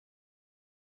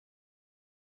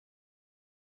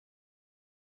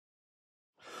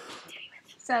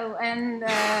So, and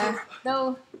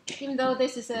even though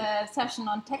this is a session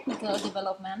on technical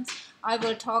development, I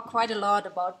will talk quite a lot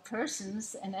about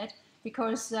persons in it,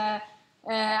 because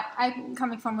I'm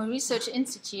coming from a research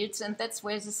institute, and that's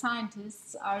where the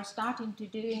scientists are starting to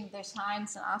doing their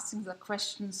science and asking the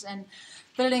questions and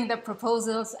building the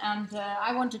proposals. And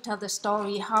I want to tell the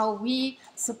story how we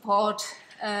support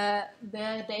the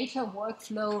data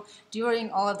workflow during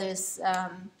all this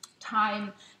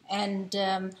time,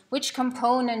 and which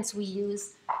components we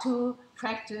use to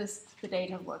practice the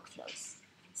data workflows.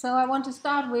 So I want to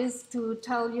start with to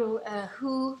tell you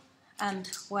who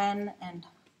and when and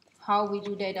how we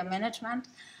do data management.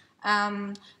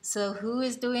 So who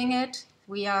is doing it?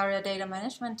 We are a data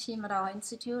management team at our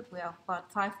institute. We are about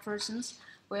 5 persons.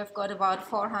 We have got about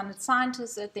 400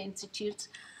 scientists at the institute.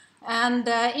 And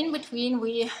in between,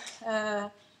 we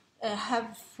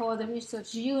have, for the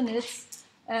research units,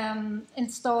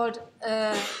 installed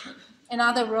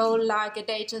another role like a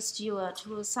data steward,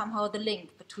 who is somehow the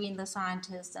link between the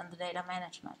scientists and the data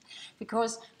management,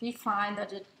 because we find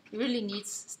that it really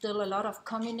needs still a lot of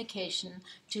communication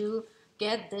to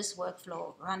get this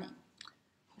workflow running.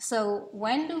 So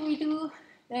when do we do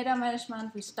data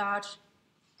management?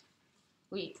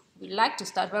 We like to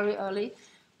start very early,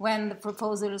 when the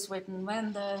proposal is written,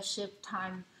 when the ship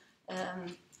time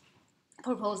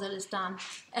proposal is done.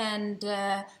 And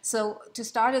so to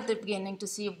start at the beginning to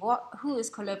see who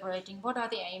is collaborating, what are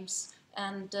the aims,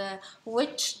 and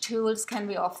which tools can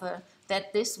we offer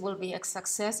that this will be a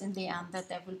success in the end, that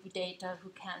there will be data who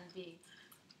can be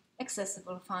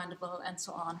accessible, findable, and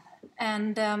so on.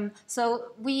 And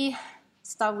so we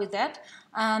start with that,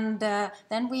 and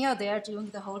then we are there during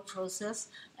the whole process,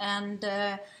 and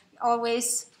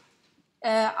always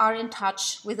are in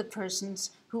touch with the persons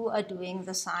who are doing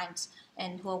the science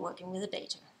and who are working with the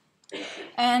data.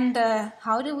 And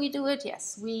how do we do it?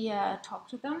 Yes, we talk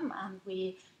to them, and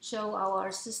we show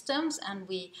our systems, and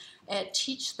we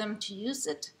teach them to use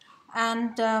it.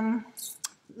 And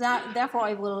therefore,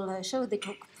 I will show the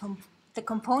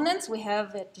components we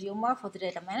have at GEOMAR for the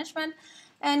data management,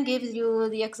 and give you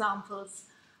the examples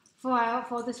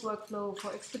for this workflow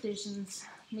for expeditions,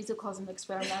 mesocosm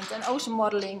experiments, and ocean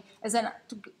modeling,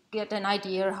 to get an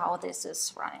idea how this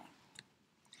is running.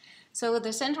 So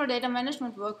the central data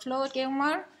management workflow at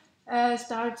GEOMAR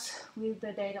starts with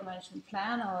the data management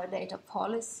plan, or a data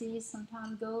policy some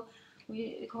time ago,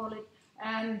 we call it,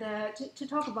 and to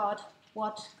talk about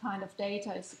what kind of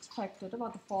data is expected,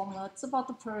 about the formats, about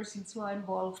the persons who are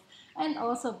involved, and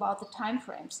also about the time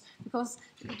frames, because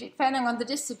depending on the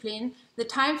discipline, the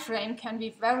time frame can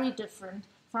be very different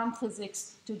from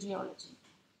physics to geology.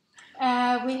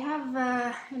 We have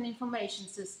an information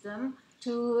system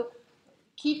to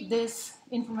keep this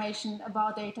information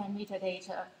about data and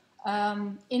metadata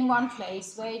in one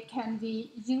place, where it can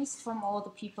be used from all the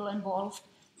people involved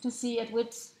to see at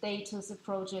which status a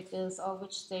project is, or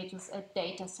which status a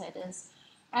data set is,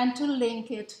 and to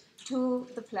link it to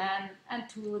the plan and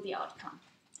to the outcome,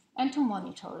 and to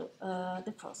monitor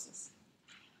the process.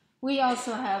 We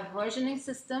also have versioning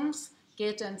systems,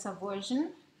 Git and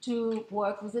Subversion, to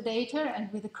work with the data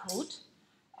and with the code,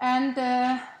 and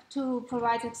to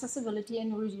provide accessibility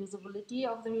and reusability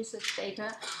of the research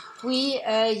data, we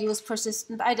use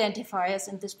persistent identifiers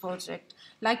in this project,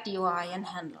 like DOI and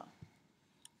Handle.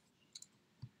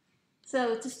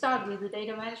 So to start with the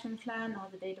data management plan, or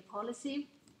the data policy,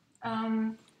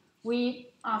 we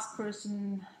ask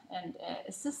person and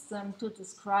a system to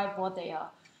describe what they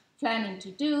are planning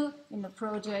to do in the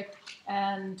project,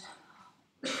 and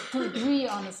to agree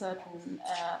on a certain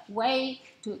way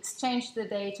to exchange the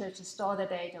data, to store the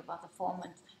data, about the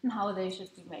format, and how they should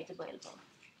be made available.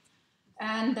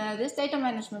 And this data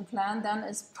management plan then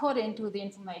is put into the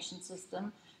information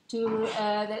system to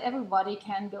that everybody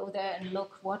can go there and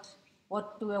look what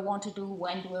do I want to do,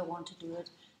 when do I want to do it,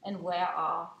 and where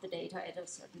are the data at a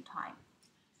certain time.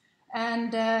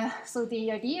 And so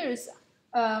the idea is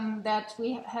that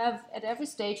we have at every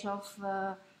stage of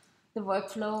the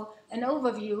workflow an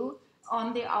overview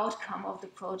on the outcome of the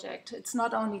project. It's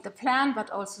not only the plan, but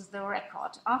also the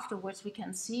record. Afterwards, we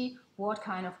can see what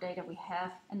kind of data we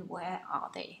have and where are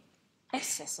they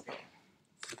accessible.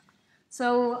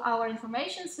 So our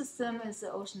information system is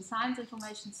the Ocean Science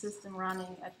Information System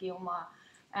running at GEOMAR.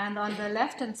 And on the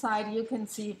left-hand side, you can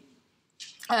see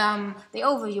the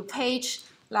overview page,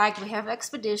 like we have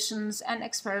expeditions and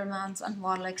experiments and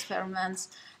model experiments.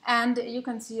 And you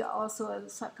can see also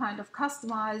a kind of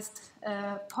customized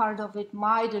part of it,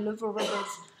 my deliverables.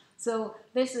 So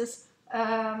this is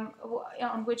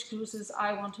on which cruises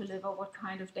I want to deliver, what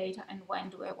kind of data, and when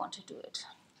do I want to do it.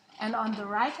 And on the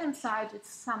right-hand side, it's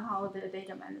somehow the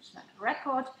data management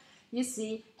record. You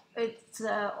see it's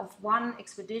of one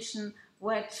expedition,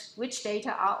 which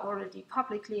data are already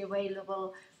publicly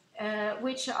available,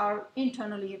 which are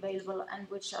internally available, and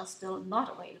which are still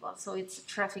not available. So it's a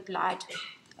traffic light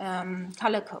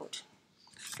color code.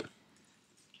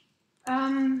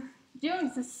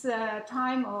 During this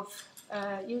time of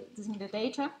using the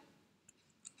data,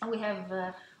 we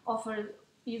have offered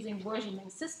using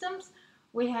versioning systems.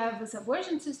 We have a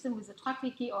subversion system with a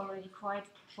traffic key already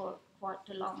for quite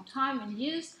a long time in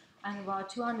use, and about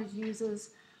 200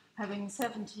 users having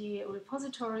 70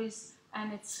 repositories,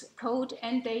 and its code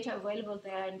and data available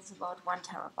there, and it's about 1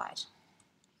 terabyte.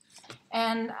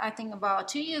 And I think about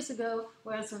 2 years ago,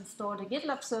 we also installed a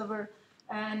GitLab server,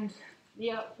 and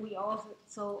we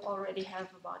also already have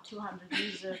about 200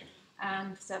 users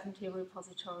and 70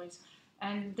 repositories.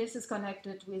 And this is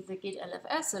connected with the Git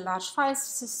LFS, a large file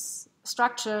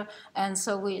structure, and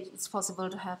so it's possible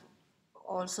to have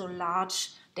also large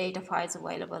data files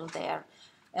available there.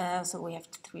 So we have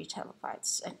 3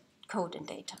 terabytes and code and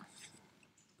data.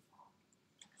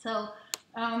 So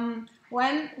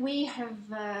when we have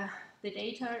the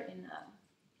data in a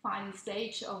final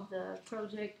stage of the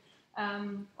project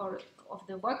or of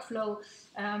the workflow,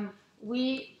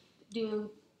 we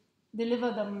do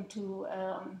deliver them to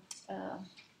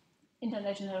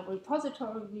international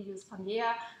repository. We use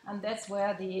Pangea, and that's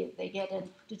where they get a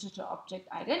digital object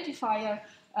identifier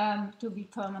to be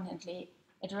permanently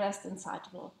addressed and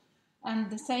citable. And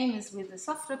the same is with the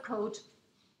software code.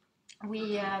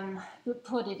 We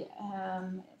put it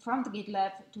from the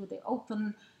GitLab to the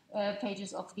open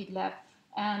pages of GitLab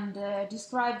and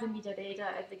describe the metadata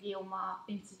at the GEOMAR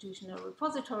institutional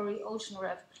repository,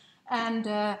 OceanRep, and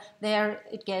there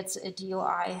it gets a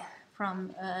DOI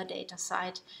from a data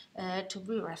site to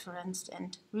be referenced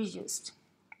and reused.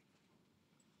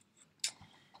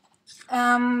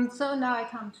 So now I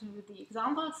come to the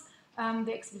examples.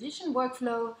 The expedition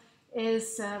workflow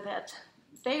is that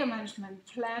data management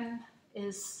plan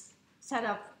is set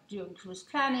up during cruise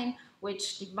planning,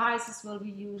 which devices will be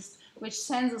used, which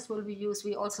sensors will be used.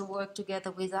 We also work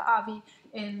together with the AVI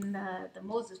in the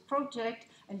Moses project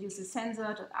and use the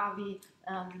sensor.avi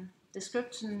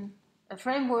description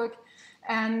framework.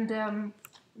 And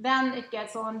then it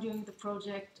gets on during the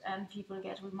project, and people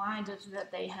get reminded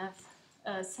that they have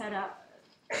set up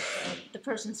the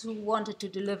persons who wanted to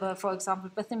deliver, for example,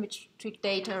 bathymetric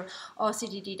data or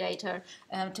CDD data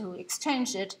to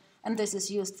exchange it. And this is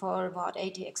used for about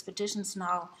 80 expeditions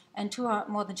now, and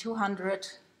more than 200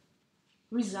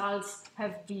 results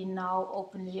have been now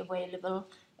openly available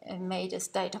and made as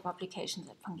data publications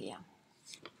at Pangea.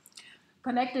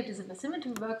 Connected is a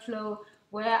bathymetry workflow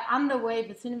where underway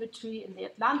bathymetry in the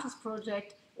Atlantis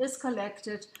project is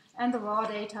collected, and the raw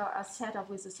data are set up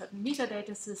with a certain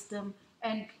metadata system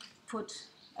and put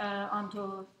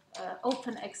onto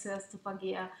open access to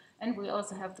Pangea, and we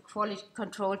also have the quality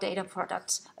control data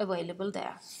products available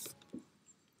there.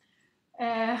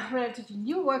 Relatively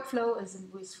new workflow is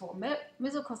with for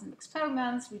mesocosm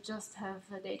experiments. We just have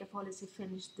a data policy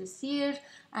finished this year,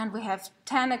 and we have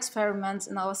 10 experiments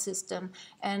in our system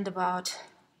and about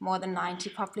more than 90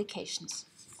 publications.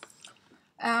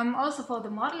 Also for the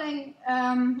modeling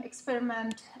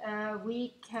experiment,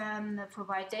 we can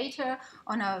provide data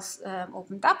on our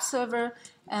OpenDAP server,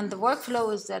 and the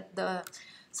workflow is that the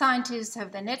scientists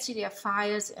have their netcdf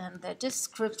files and their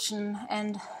description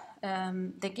and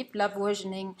the GitLab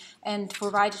versioning and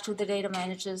provide it to the data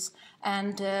managers,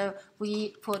 and we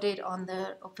put it on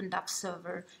the OpenDAP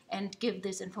server and give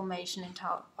this information into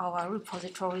our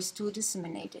repositories to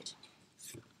disseminate it.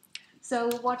 So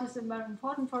what is very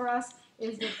important for us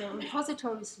is that the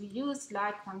repositories we use,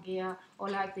 like Pangea or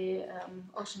like the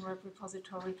OceanRep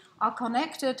repository, are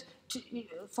connected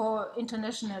for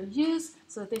international use.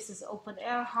 So this is open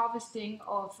air harvesting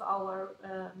of our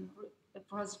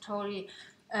repository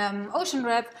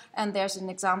OceanRep, and there's an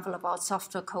example about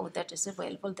software code that is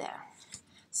available there.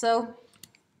 So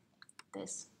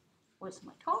this was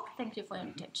my talk. Thank you for your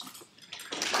attention.